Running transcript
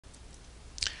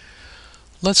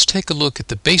Let's take a look at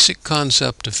the basic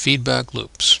concept of feedback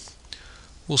loops.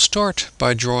 We'll start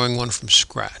by drawing one from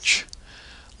scratch.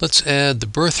 Let's add the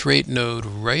birth rate node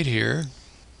right here.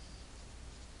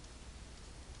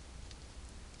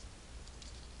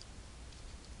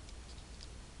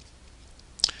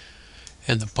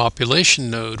 And the population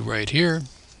node right here.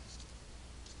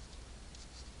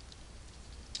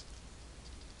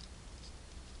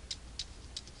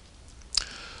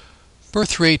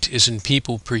 Birth rate is in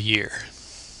people per year.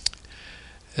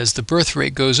 As the birth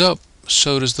rate goes up,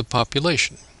 so does the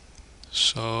population.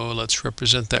 So let's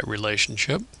represent that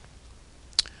relationship.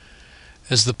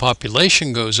 As the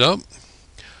population goes up,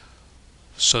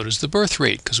 so does the birth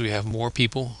rate, because we have more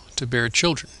people to bear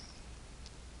children.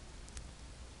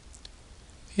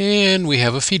 And we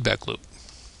have a feedback loop.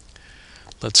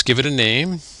 Let's give it a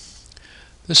name.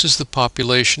 This is the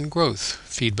population growth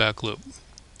feedback loop.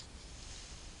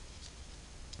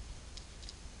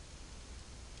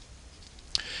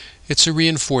 It's a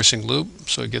reinforcing loop,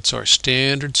 so it gets our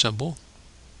standard symbol.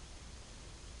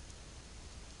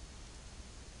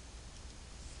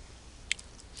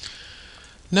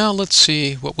 Now let's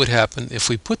see what would happen if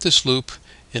we put this loop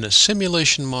in a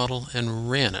simulation model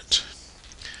and ran it.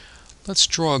 Let's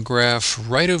draw a graph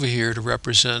right over here to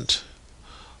represent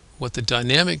what the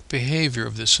dynamic behavior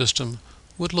of this system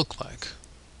would look like.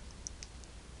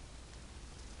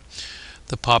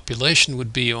 The population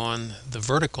would be on the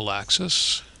vertical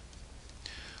axis,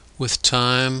 with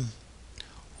time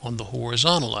on the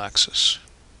horizontal axis.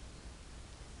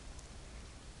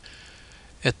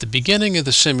 At the beginning of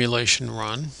the simulation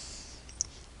run,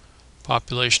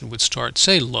 population would start,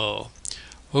 say, low.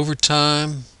 Over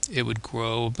time, it would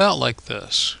grow about like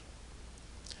this.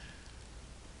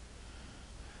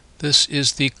 This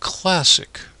is the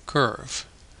classic curve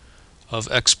of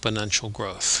exponential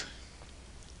growth.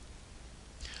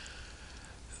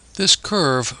 This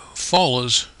curve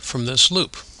follows from this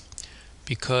loop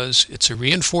because it's a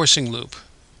reinforcing loop.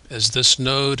 As this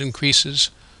node increases,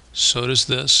 so does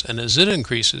this, and as it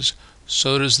increases,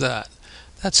 so does that.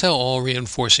 That's how all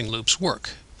reinforcing loops work.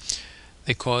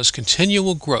 They cause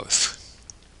continual growth.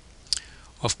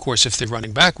 Of course, if they're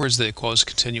running backwards, they cause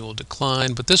continual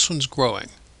decline, but this one's growing,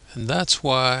 and that's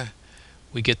why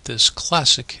we get this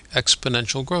classic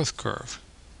exponential growth curve.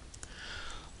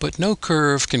 But no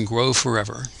curve can grow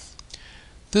forever.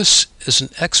 This is an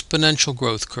exponential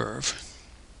growth curve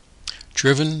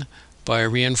driven by a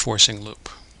reinforcing loop.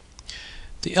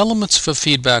 The elements of a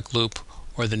feedback loop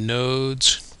are the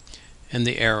nodes and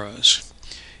the arrows.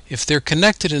 If they're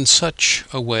connected in such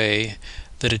a way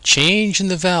that a change in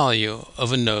the value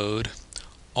of a node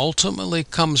ultimately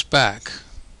comes back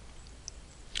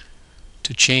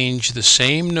to change the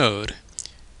same node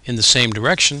in the same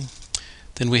direction,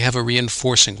 then we have a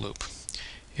reinforcing loop.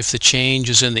 If the change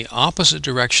is in the opposite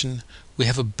direction, we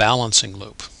have a balancing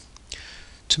loop.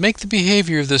 To make the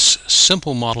behavior of this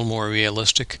simple model more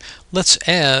realistic, let's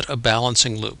add a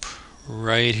balancing loop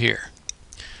right here.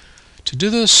 To do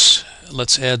this,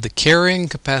 let's add the carrying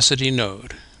capacity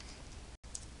node.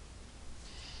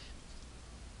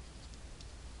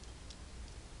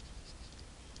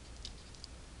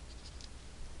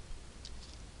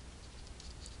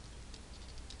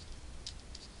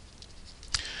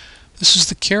 This is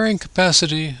the carrying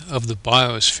capacity of the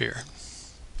biosphere.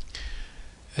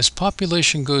 As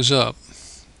population goes up,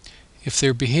 if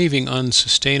they're behaving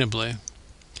unsustainably,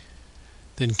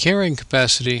 then carrying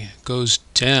capacity goes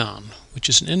down, which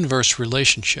is an inverse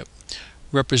relationship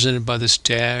represented by this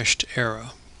dashed arrow.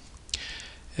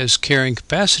 As carrying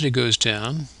capacity goes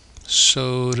down,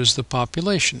 so does the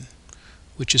population,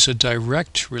 which is a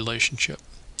direct relationship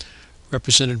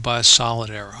represented by a solid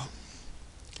arrow.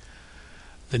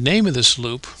 The name of this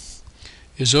loop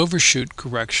is overshoot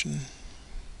correction.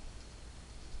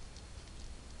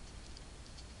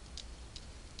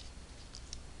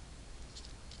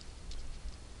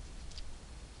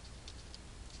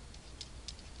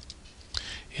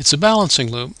 It's a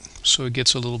balancing loop, so it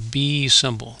gets a little B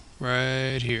symbol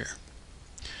right here.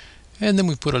 And then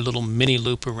we put a little mini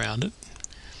loop around it,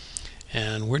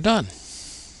 and we're done.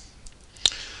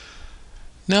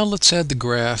 Now let's add the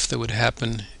graph that would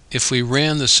happen if we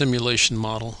ran the simulation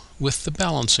model with the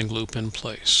balancing loop in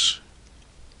place.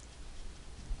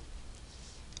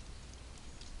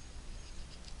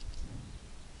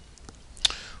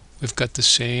 We've got the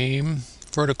same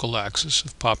vertical axis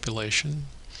of population,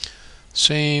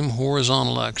 same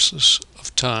horizontal axis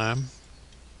of time,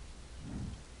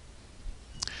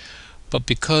 but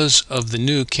because of the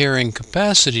new carrying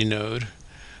capacity node,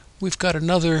 we've got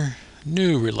another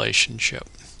new relationship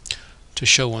to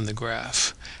show on the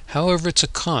graph. However, it's a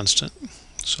constant,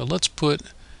 so let's put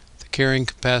the carrying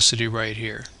capacity right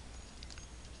here.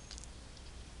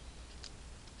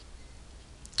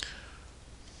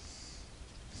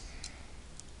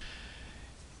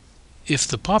 If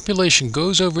the population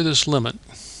goes over this limit,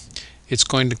 it's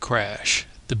going to crash.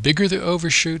 The bigger the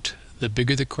overshoot, the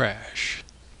bigger the crash.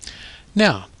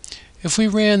 Now, if we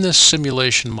ran this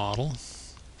simulation model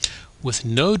with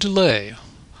no delay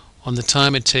on the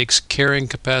time it takes carrying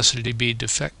capacity to be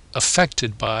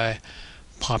affected by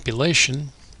population,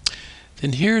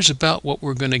 then here's about what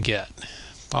we're going to get.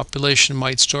 Population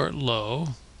might start low,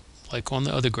 like on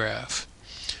the other graph,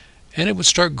 and it would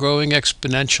start growing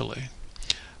exponentially.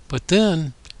 But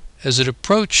then, as it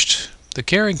approached the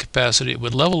carrying capacity, it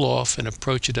would level off and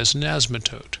approach it as an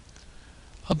asymptote,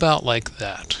 about like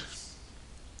that.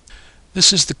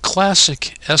 This is the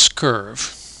classic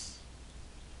S-curve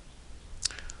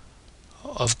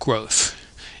of growth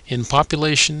in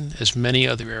population as many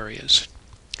other areas.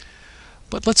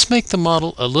 But let's make the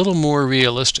model a little more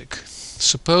realistic.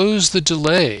 Suppose the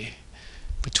delay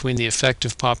between the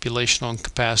effective population on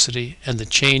capacity and the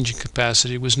change in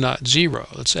capacity was not zero.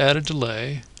 Let's add a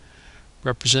delay,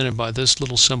 represented by this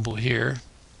little symbol here,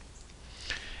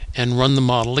 and run the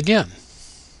model again.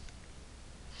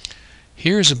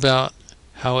 Here's about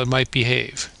how it might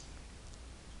behave.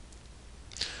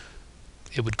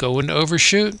 It would go into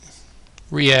overshoot,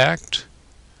 react,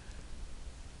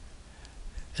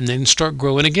 and then start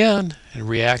growing again and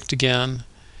react again.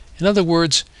 In other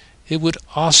words, it would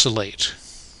oscillate.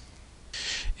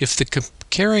 If the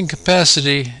carrying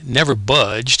capacity never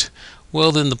budged,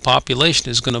 well, then the population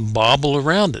is going to bobble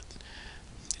around it.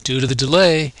 Due to the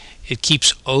delay, it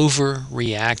keeps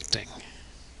overreacting.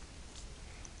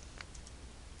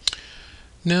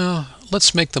 Now,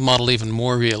 let's make the model even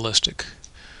more realistic.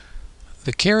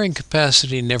 The carrying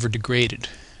capacity never degraded,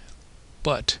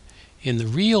 but in the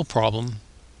real problem,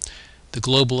 the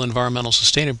global environmental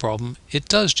sustainability problem, it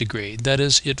does degrade. That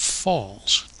is, it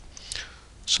falls.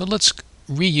 So let's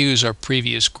reuse our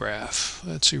previous graph.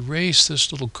 Let's erase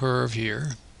this little curve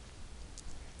here.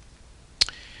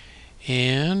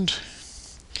 And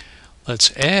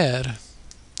let's add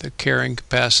the carrying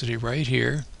capacity right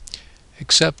here,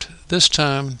 except this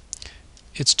time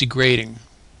it's degrading,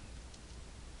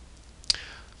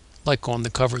 like on the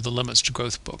cover of the Limits to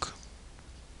Growth book.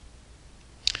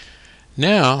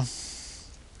 Now,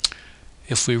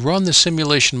 if we run the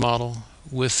simulation model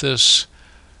with this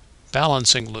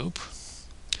balancing loop,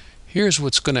 here's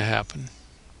what's going to happen.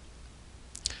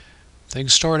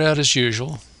 Things start out as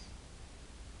usual,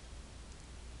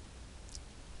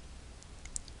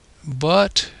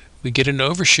 but we get an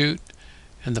overshoot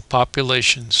and the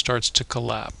population starts to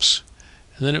collapse,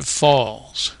 and then it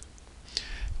falls.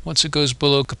 Once it goes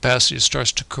below capacity, it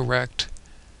starts to correct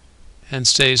and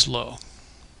stays low.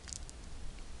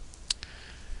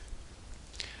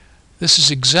 This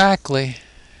is exactly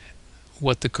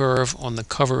what the curve on the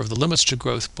cover of the Limits to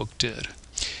Growth book did.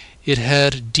 It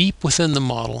had deep within the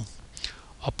model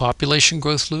a population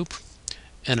growth loop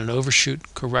and an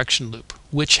overshoot correction loop,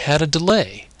 which had a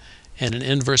delay and an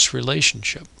inverse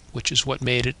relationship, which is what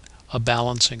made it a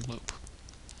balancing loop.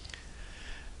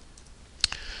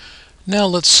 Now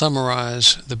let's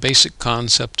summarize the basic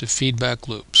concept of feedback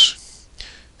loops.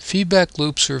 Feedback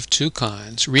loops are of two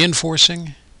kinds: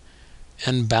 reinforcing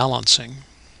and balancing.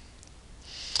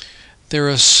 They're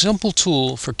a simple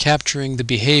tool for capturing the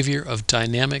behavior of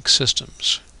dynamic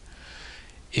systems.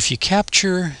 If you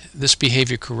capture this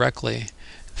behavior correctly,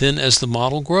 then as the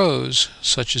model grows,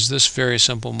 such as this very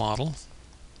simple model,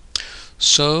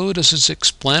 so does its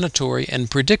explanatory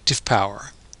and predictive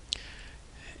power,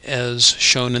 as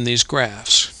shown in these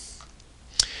graphs.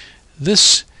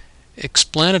 This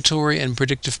explanatory and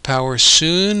predictive power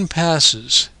soon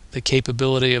passes the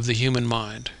capability of the human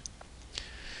mind,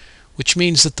 which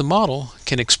means that the model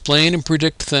can explain and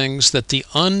predict things that the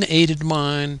unaided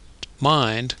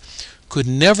mind could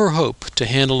never hope to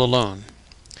handle alone.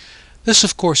 This,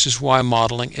 of course, is why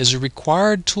modeling is a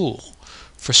required tool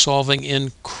for solving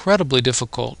incredibly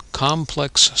difficult,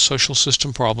 complex social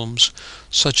system problems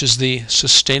such as the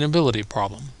sustainability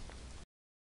problem.